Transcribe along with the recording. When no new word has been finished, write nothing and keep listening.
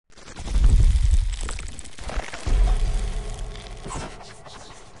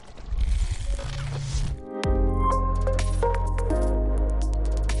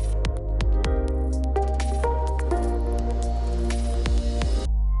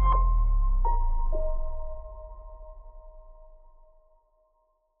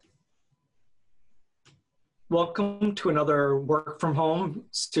Welcome to another work from home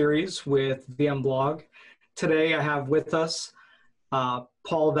series with VMblog. Today I have with us Paul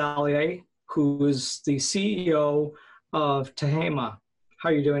Vallée, who is the CEO of Tehama. How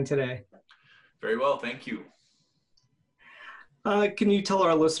are you doing today? Very well, thank you. Can you tell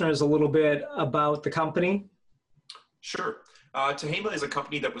our listeners a little bit about the company? Sure. Tehama is a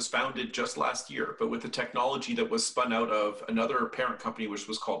company that was founded just last year, but with a technology that was spun out of another parent company, which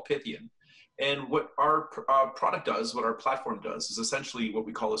was called Pythian. And what our product does, what our platform does, is essentially what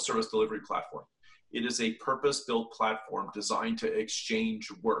we call a service delivery platform. It is a purpose-built platform designed to exchange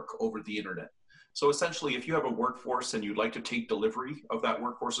work over the internet. So essentially, if you have a workforce and you'd like to take delivery of that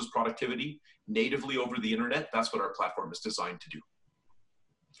workforce's productivity natively over the internet, that's what our platform is designed to do.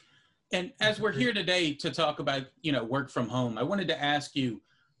 And as we're here today to talk about, work from home, I wanted to ask you,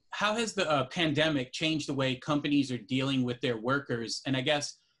 how has the pandemic changed the way companies are dealing with their workers? And I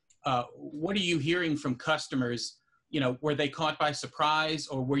guess, what are you hearing from customers? Were they caught by surprise,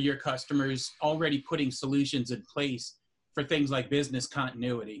 or were your customers already putting solutions in place for things like business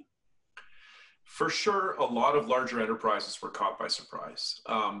continuity? For sure, a lot of larger enterprises were caught by surprise.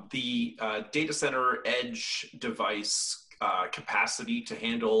 The data center edge device capacity to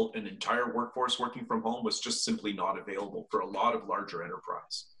handle an entire workforce working from home was just simply not available for a lot of larger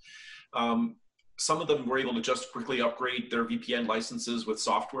enterprise. Some of them were able to just quickly upgrade their VPN licenses with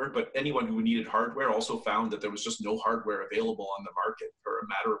software, but anyone who needed hardware also found that there was just no hardware available on the market for a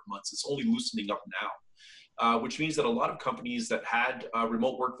matter of months. It's only loosening up now, which means that a lot of companies that had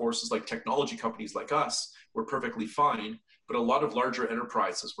remote workforces, like technology companies like us, were perfectly fine, but a lot of larger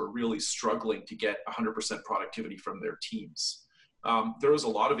enterprises were really struggling to get 100% productivity from their teams. There was a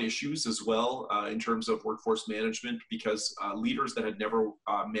lot of issues as well in terms of workforce management, because leaders that had never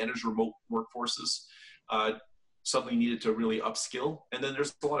managed remote workforces suddenly needed to really upskill. And then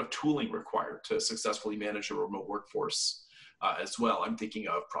there's a lot of tooling required to successfully manage a remote workforce as well. I'm thinking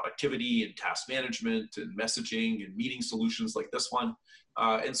of productivity and task management and messaging and meeting solutions like this one.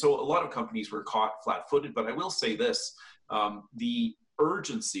 And so a lot of companies were caught flat-footed, but I will say this, the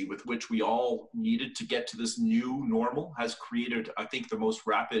urgency with which we all needed to get to this new normal has created, I think, the most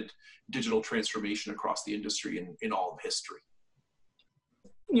rapid digital transformation across the industry in all of history.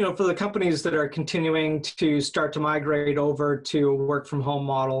 For the companies that are continuing to start to migrate over to a work from home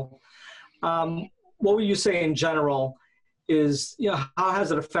model, what would you say in general is, how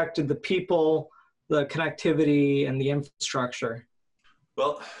has it affected the people, the connectivity, and the infrastructure?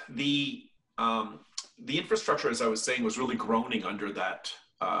 Well, the infrastructure, as I was saying, was really groaning under that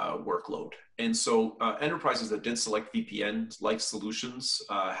workload. And so enterprises that did select VPN-like solutions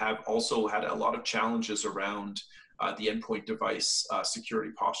have also had a lot of challenges around the endpoint device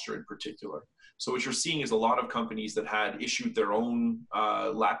security posture in particular. So what you're seeing is a lot of companies that had issued their own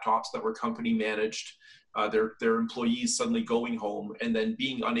laptops that were company managed, their employees suddenly going home and then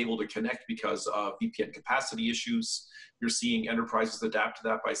being unable to connect because of VPN capacity issues. You're seeing enterprises adapt to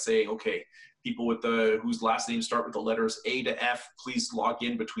that by saying, okay, people with whose last names start with the letters A to F, please log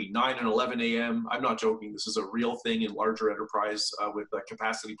in between 9 and 11 a.m. I'm not joking. This is a real thing in larger enterprise with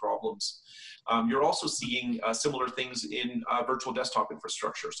capacity problems. You're also seeing similar things in virtual desktop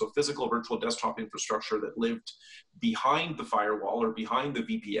infrastructure. So physical virtual desktop infrastructure that lived behind the firewall or behind the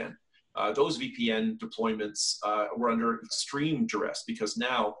VPN. Those VPN deployments were under extreme duress, because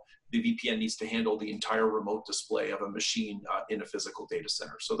now the VPN needs to handle the entire remote display of a machine in a physical data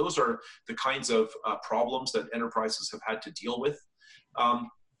center. So those are the kinds of problems that enterprises have had to deal with.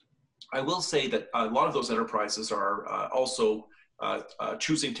 I will say that a lot of those enterprises are also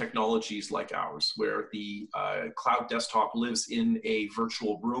choosing technologies like ours, where the cloud desktop lives in a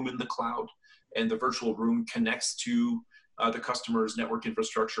virtual room in the cloud, and the virtual room connects to the customer's network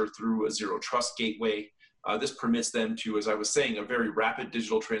infrastructure through a zero trust gateway. This permits them to, as I was saying, a very rapid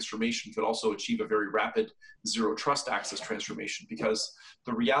digital transformation could also achieve a very rapid zero trust access transformation, because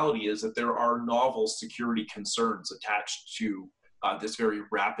the reality is that there are novel security concerns attached to this very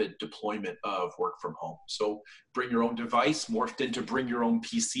rapid deployment of work from home. So bring your own device morphed into bring your own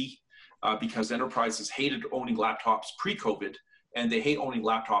PC, because enterprises hated owning laptops pre-COVID, and they hate owning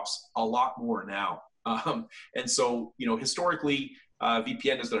laptops a lot more now. And so, historically,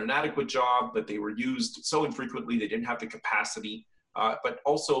 VPN has done an inadequate job, but they were used so infrequently they didn't have the capacity. But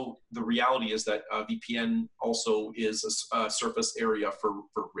also the reality is that VPN also is a surface area for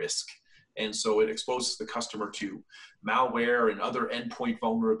risk. And so it exposes the customer to malware and other endpoint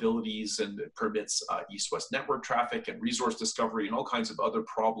vulnerabilities, and it permits east-west network traffic and resource discovery and all kinds of other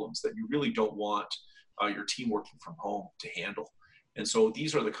problems that you really don't want your team working from home to handle. And so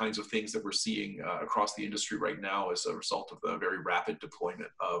these are the kinds of things that we're seeing across the industry right now as a result of the very rapid deployment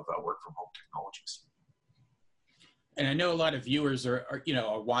of work from home technologies. And I know a lot of viewers are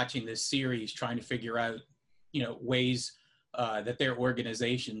watching this series trying to figure out, ways that their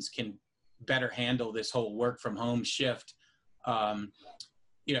organizations can better handle this whole work from home shift. Can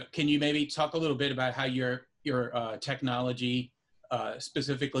you maybe talk a little bit about how your technology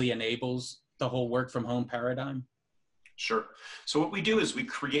specifically enables the whole work from home paradigm? Sure. So what we do is we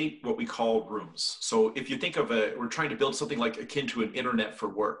create what we call rooms. So if you think of we're trying to build something like akin to an internet for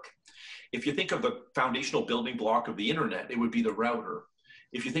work. If you think of the foundational building block of the internet, it would be the router.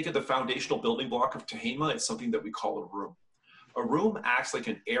 If you think of the foundational building block of Tehama, it's something that we call a room. A room acts like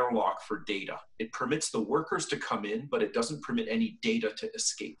an airlock for data. It permits the workers to come in, but it doesn't permit any data to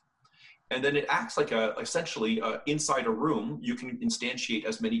escape. And then it acts like essentially inside a room, you can instantiate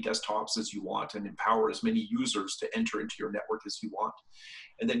as many desktops as you want and empower as many users to enter into your network as you want.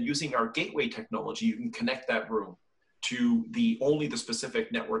 And then using our gateway technology, you can connect that room to only the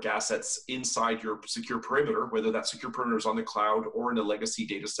specific network assets inside your secure perimeter, whether that secure perimeter is on the cloud or in a legacy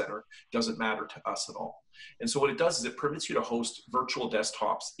data center, doesn't matter to us at all. And so what it does is it permits you to host virtual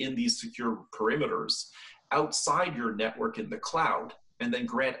desktops in these secure perimeters outside your network in the cloud, and then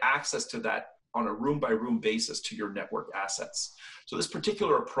grant access to that on a room-by-room basis to your network assets. So this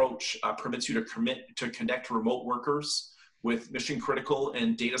particular approach permits you to connect remote workers with mission-critical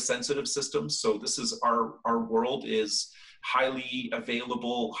and data-sensitive systems. So this is our world is highly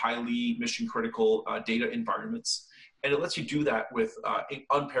available, highly mission-critical data environments. And it lets you do that with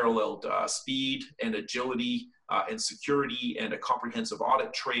unparalleled speed and agility and security and a comprehensive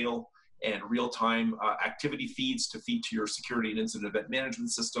audit trail and real-time activity feeds to feed to your security and incident event management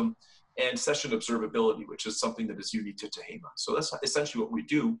system, and session observability, which is something that is unique to Tehama. So that's essentially what we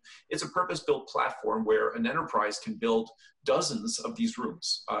do. It's a purpose-built platform where an enterprise can build dozens of these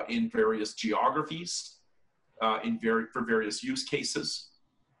rooms in various geographies, for various use cases.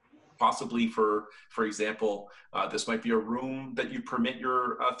 Possibly for example, this might be a room that you permit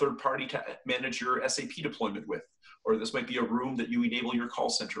your third party to manage your SAP deployment with, or this might be a room that you enable your call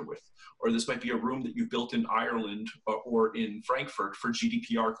center with, or this might be a room that you've built in Ireland or in Frankfurt for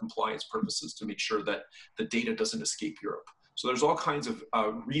GDPR compliance purposes to make sure that the data doesn't escape Europe. So there's all kinds of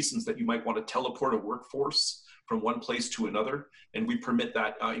reasons that you might want to teleport a workforce from one place to another, and we permit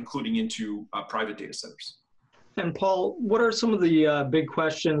that including into private data centers. And Paul, what are some of the big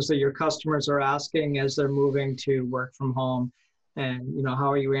questions that your customers are asking as they're moving to work from home? And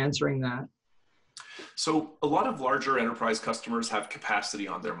how are you answering that? So a lot of larger enterprise customers have capacity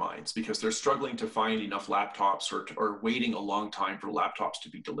on their minds because they're struggling to find enough laptops or waiting a long time for laptops to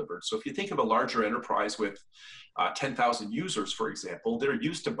be delivered. So if you think of a larger enterprise with 10,000 users, for example, they're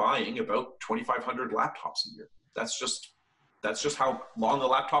used to buying about 2,500 laptops a year. That's just how long a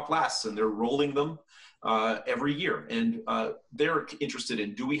laptop lasts, and they're rolling them every year. And they're interested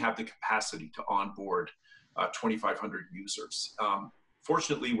in, do we have the capacity to onboard 2,500 users?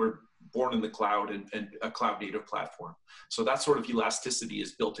 Fortunately, we're born in the cloud and a cloud native platform. So that sort of elasticity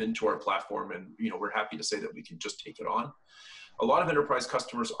is built into our platform, and we're happy to say that we can just take it on. A lot of enterprise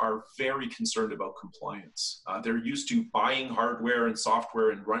customers are very concerned about compliance. They're used to buying hardware and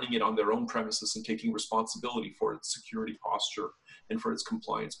software and running it on their own premises and taking responsibility for its security posture and for its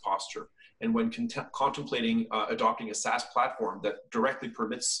compliance posture. And when contemplating adopting a SaaS platform that directly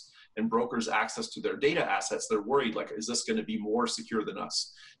permits and brokers access to their data assets, they're worried, like, is this going to be more secure than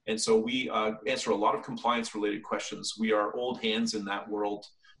us? And so we answer a lot of compliance related questions. We are old hands in that world.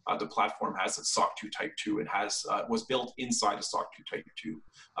 The platform has its SOC 2 Type 2 and was built inside a SOC 2 Type 2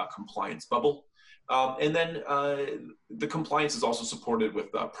 compliance bubble. And then the compliance is also supported with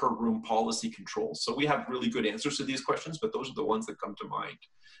per room policy controls. So we have really good answers to these questions, but those are the ones that come to mind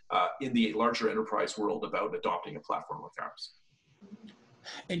in the larger enterprise world about adopting a platform like ours.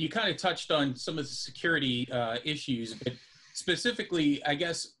 And you kind of touched on some of the security issues, but specifically, I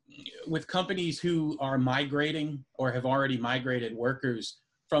guess, with companies who are migrating or have already migrated workers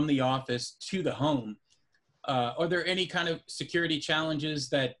from the office to the home, are there any kind of security challenges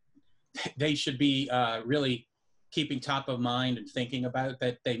that they should be really keeping top of mind and thinking about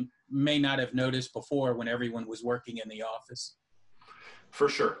that they may not have noticed before when everyone was working in the office? For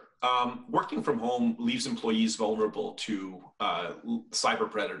sure. Working from home leaves employees vulnerable to cyber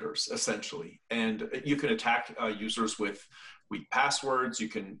predators, essentially. And you can attack users with weak passwords. You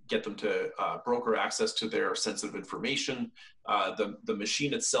can get them to broker access to their sensitive information. The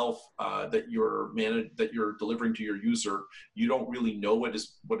machine itself that you're delivering to your user, you don't really know what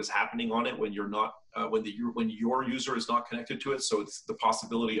is happening on it when you're not when your user is not connected to it. So it's the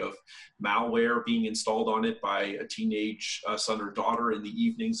possibility of malware being installed on it by a teenage son or daughter in the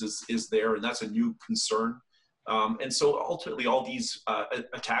evenings is there, and that's a new concern And so ultimately all these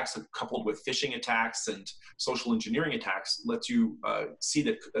attacks coupled with phishing attacks and social engineering attacks lets you see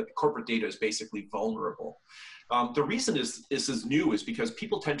that corporate data is basically vulnerable. The reason this is new is because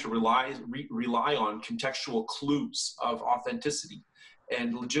people tend to rely on contextual clues of authenticity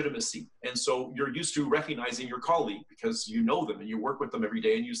and legitimacy. And so you're used to recognizing your colleague because you know them and you work with them every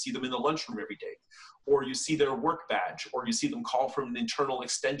day and you see them in the lunchroom every day, or you see their work badge, or you see them call from an internal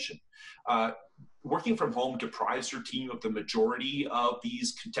extension. Working from home deprives your team of the majority of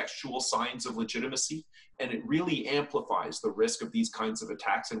these contextual signs of legitimacy, and it really amplifies the risk of these kinds of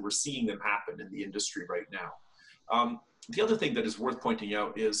attacks, and we're seeing them happen in the industry right now. The other thing that is worth pointing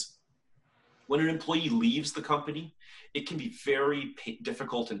out is when an employee leaves the company, it can be very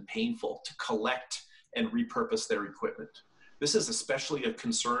difficult and painful to collect and repurpose their equipment. This is especially a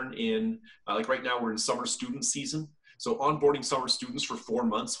concern in, like right now we're in summer student season. So onboarding summer students for 4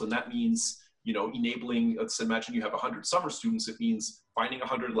 months, when that means, you know, enabling, let's imagine you have 100 summer students, it means finding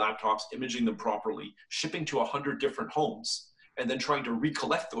 100 laptops, imaging them properly, shipping to 100 different homes, and then trying to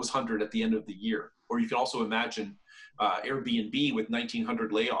recollect those 100 at the end of the year. Or you can also imagine Airbnb with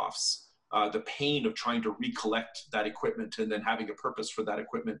 1,900 layoffs, the pain of trying to recollect that equipment and then having a purpose for that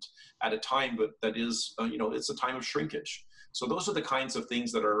equipment at a time that is, you know, it's a time of shrinkage. So those are the kinds of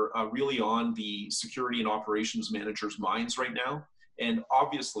things that are really on the security and operations managers' minds right now. And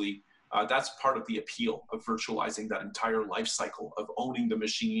obviously, that's part of the appeal of virtualizing that entire life cycle of owning the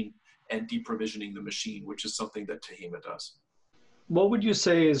machine and deprovisioning the machine, which is something that Tehama does. What would you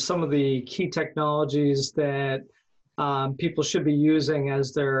say is some of the key technologies that people should be using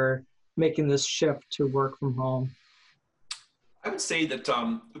as they're making this shift to work from home? I would say that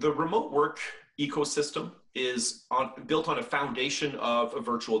the remote work ecosystem is built on a foundation of a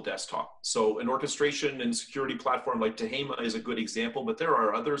virtual desktop. So an orchestration and security platform like Tehama is a good example, but there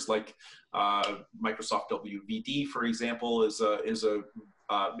are others like Microsoft WVD, for example,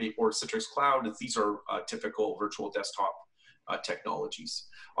 or Citrix Cloud. These are typical virtual desktop technologies.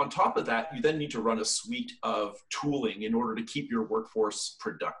 On top of that, you then need to run a suite of tooling in order to keep your workforce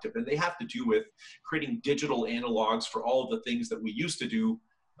productive. And they have to do with creating digital analogs for all of the things that we used to do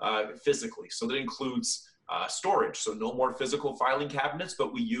physically. So that includes storage. So no more physical filing cabinets,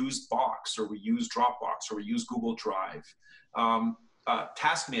 but we use Box, or we use Dropbox, or we use Google Drive.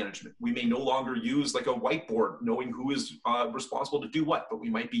 Task management. We may no longer use like a whiteboard knowing who is responsible to do what, but we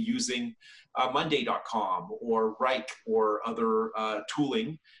might be using Monday.com or Wrike or other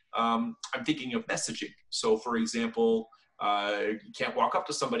tooling. I'm thinking of messaging. So for example, you can't walk up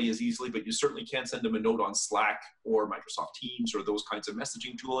to somebody as easily, but you certainly can send them a note on Slack or Microsoft Teams or those kinds of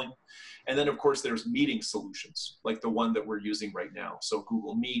messaging tooling. And then of course there's meeting solutions like the one that we're using right now. So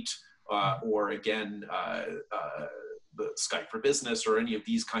Google Meet or again, the Skype for Business or any of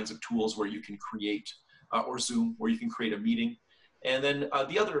these kinds of tools where you can create, or Zoom, where you can create a meeting. And then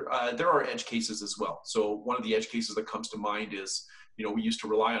there are edge cases as well. So one of the edge cases that comes to mind is, you know, we used to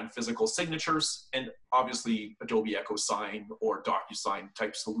rely on physical signatures, and obviously Adobe EchoSign or DocuSign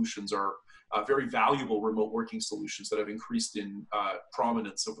type solutions are very valuable remote working solutions that have increased in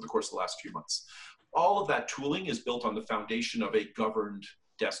prominence over the course of the last few months. All of that tooling is built on the foundation of a governed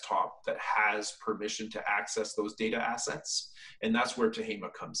desktop that has permission to access those data assets. And that's where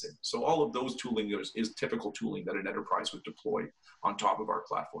Tehama comes in. So all of those tooling is typical tooling that an enterprise would deploy on top of our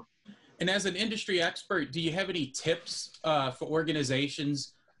platform. And as an industry expert, do you have any tips for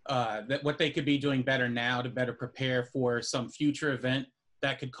organizations that what they could be doing better now to better prepare for some future event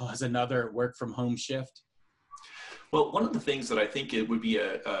that could cause another work from home shift? Well, one of the things that I think it would be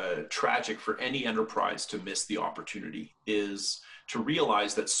a tragic for any enterprise to miss the opportunity is to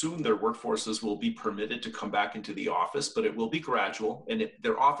realize that soon their workforces will be permitted to come back into the office, but it will be gradual, and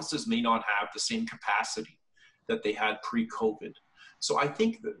their offices may not have the same capacity that they had pre-COVID. So I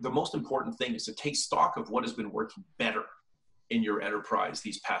think the most important thing is to take stock of what has been working better in your enterprise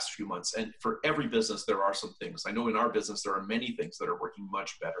these past few months. And for every business, there are some things. I know in our business, there are many things that are working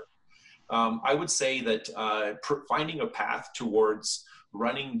much better. I would say that finding a path towards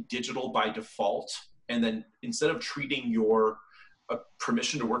running digital by default, and then instead of treating your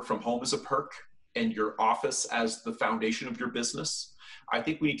permission to work from home as a perk and your office as the foundation of your business, I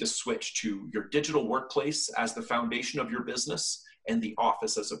think we need to switch to your digital workplace as the foundation of your business and the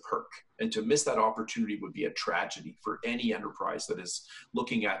office as a perk. And to miss that opportunity would be a tragedy for any enterprise that is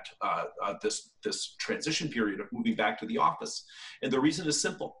looking at this transition period of moving back to the office. And the reason is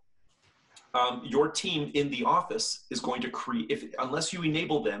simple. Your team in the office is going to create, unless you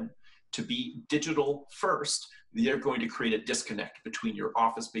enable them to be digital first, they're going to create a disconnect between your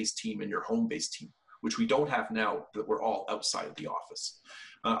office-based team and your home-based team, which we don't have now that we're all outside of the office.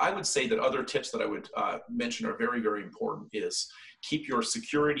 I would say that other tips that I would mention are very, very important is keep your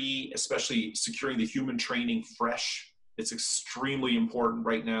security, especially securing the human training, fresh. It's extremely important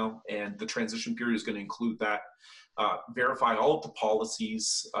right now, and the transition period is going to include that. Verify all of the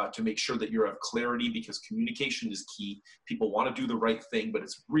policies to make sure that you have clarity, because communication is key. People want to do the right thing, but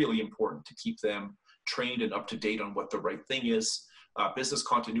it's really important to keep them trained and up to date on what the right thing is. Business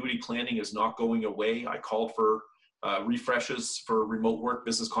continuity planning is not going away. I called for refreshes for remote work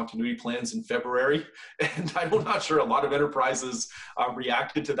business continuity plans in February, and I'm not sure a lot of enterprises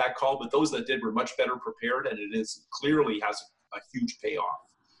reacted to that call, but those that did were much better prepared, and it is clearly has a huge payoff.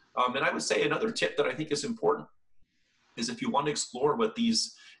 And I would say another tip that I think is important is if you want to explore what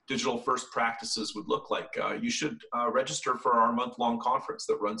these digital first practices would look like, you should register for our month-long conference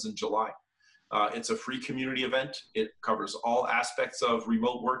that runs in July. It's a free community event. It covers all aspects of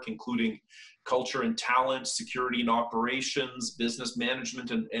remote work, including culture and talent, security and operations, business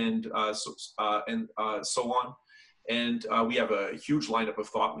management, and so on. And we have a huge lineup of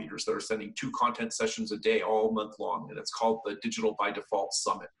thought leaders that are sending 2 content sessions a day all month long, and it's called the Digital by Default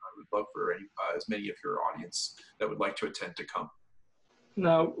Summit. I would love for as many of your audience that would like to attend to come.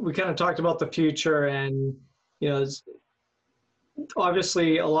 Now, we kind of talked about the future, and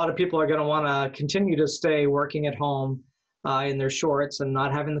obviously a lot of people are going to want to continue to stay working at home in their shorts and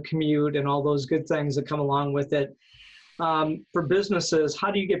not having the commute and all those good things that come along with it. For businesses,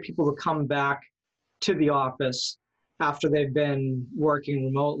 how do you get people to come back to the office after they've been working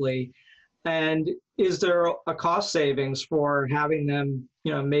remotely? And is there a cost savings for having them,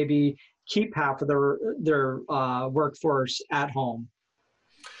 maybe keep half of their workforce at home?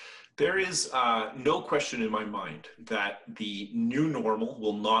 There is no question in my mind that the new normal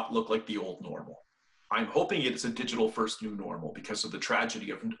will not look like the old normal. I'm hoping it's a digital first new normal because of the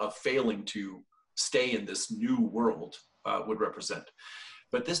tragedy of failing to stay in this new world would represent.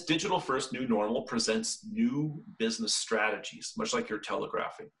 But this digital first new normal presents new business strategies, much like you're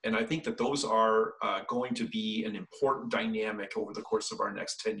telegraphing. And I think that those are going to be an important dynamic over the course of our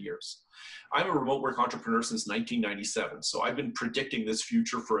next 10 years. I'm a remote work entrepreneur since 1997, so I've been predicting this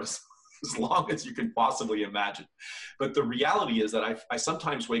future for as long as you can possibly imagine. But the reality is that I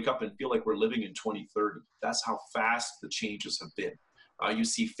sometimes wake up and feel like we're living in 2030. That's how fast the changes have been. You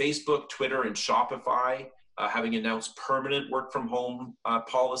see Facebook, Twitter, and Shopify having announced permanent work from home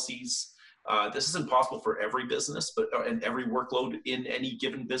policies. This isn't possible for every business and every workload in any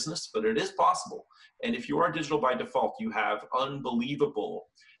given business, but it is possible. And if you are digital by default, you have unbelievable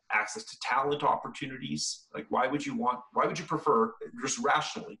access to talent opportunities. Like why would you prefer, just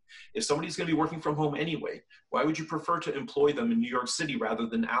rationally, if somebody's going to be working from home anyway, why would you prefer to employ them in New York City rather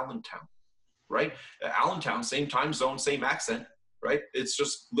than Allentown, right? Allentown, same time zone, same accent, right? It's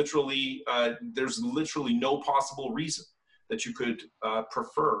just literally, there's literally no possible reason that you could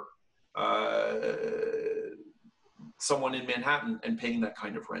prefer someone in Manhattan and paying that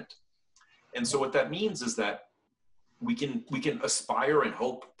kind of rent. And so what that means is that we can aspire and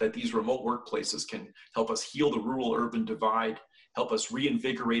hope that these remote workplaces can help us heal the rural-urban divide, help us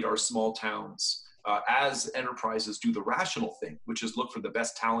reinvigorate our small towns as enterprises do the rational thing, which is look for the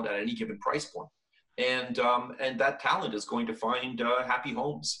best talent at any given price point. And that talent is going to find happy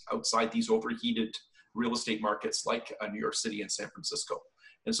homes outside these overheated real estate markets like New York City and San Francisco.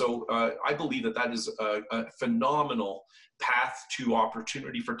 And so I believe that is a phenomenal path to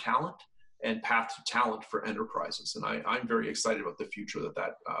opportunity for talent and path to talent for enterprises. And I'm very excited about the future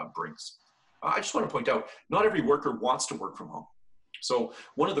that brings. I just want to point out, not every worker wants to work from home. So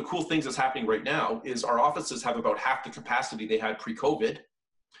one of the cool things that's happening right now is our offices have about half the capacity they had pre-COVID.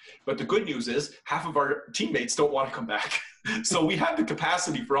 But the good news is half of our teammates don't want to come back. So we have the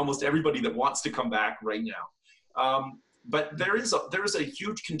capacity for almost everybody that wants to come back right now. But there is a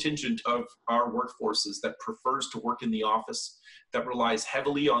huge contingent of our workforces that prefers to work in the office, that relies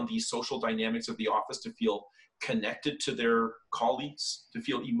heavily on the social dynamics of the office to feel connected to their colleagues, to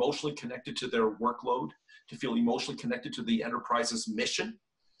feel emotionally connected to their workload, to feel emotionally connected to the enterprise's mission.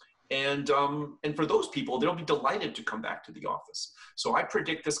 And for those people, they'll be delighted to come back to the office. So I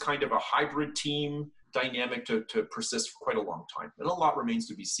predict this kind of a hybrid team dynamic to persist for quite a long time. And a lot remains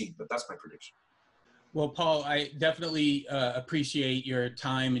to be seen, but that's my prediction. Well, Paul, I definitely appreciate your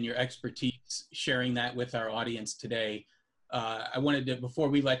time and your expertise sharing that with our audience today. I wanted to, before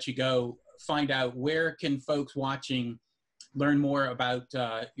we let you go, find out where can folks watching learn more about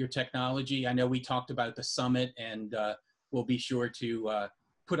your technology. I know we talked about the summit, and we'll be sure to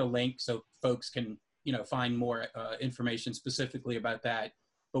put a link so folks can find more information specifically about that.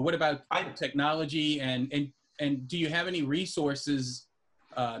 But what about technology, and do you have any resources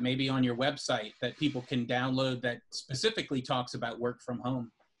maybe on your website that people can download that specifically talks about work from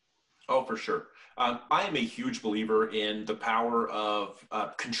home? Oh, for sure. I am a huge believer in the power of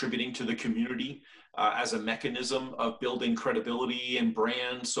contributing to the community as a mechanism of building credibility and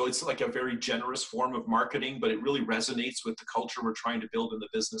brand. So it's like a very generous form of marketing, but it really resonates with the culture we're trying to build in the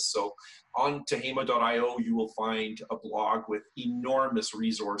business. So on Tehama.io, you will find a blog with enormous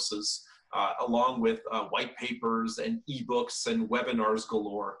resources, along with white papers and ebooks and webinars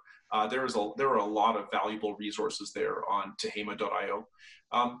galore. There are a lot of valuable resources there on Tehama.io.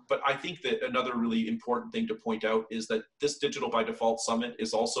 But I think that another really important thing to point out is that this Digital by Default Summit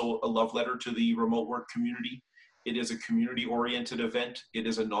is also a love letter to the remote work community. It is a community-oriented event. It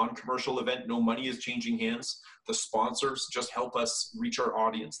is a non-commercial event. No money is changing hands. The sponsors just help us reach our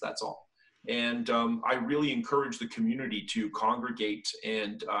audience, that's all. And I really encourage the community to congregate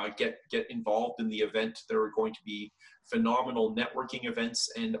and get involved in the event. There are going to be phenomenal networking events.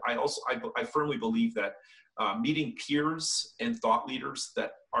 And I firmly believe that meeting peers and thought leaders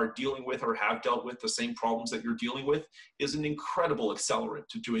that are dealing with or have dealt with the same problems that you're dealing with is an incredible accelerant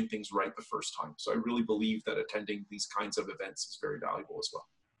to doing things right the first time. So I really believe that attending these kinds of events is very valuable as well.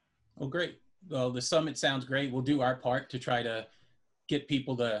 Well, great. Well, the summit sounds great. We'll do our part to try to get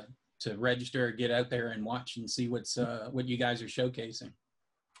people to register, get out there and watch and see what you guys are showcasing.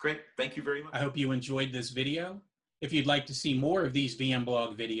 Great. Thank you very much. I hope you enjoyed this video. If you'd like to see more of these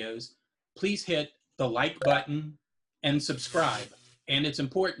VMblog videos, please hit the like button and subscribe. And it's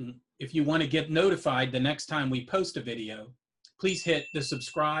important, if you want to get notified the next time we post a video, please hit the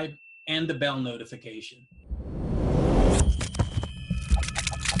subscribe and the bell notification.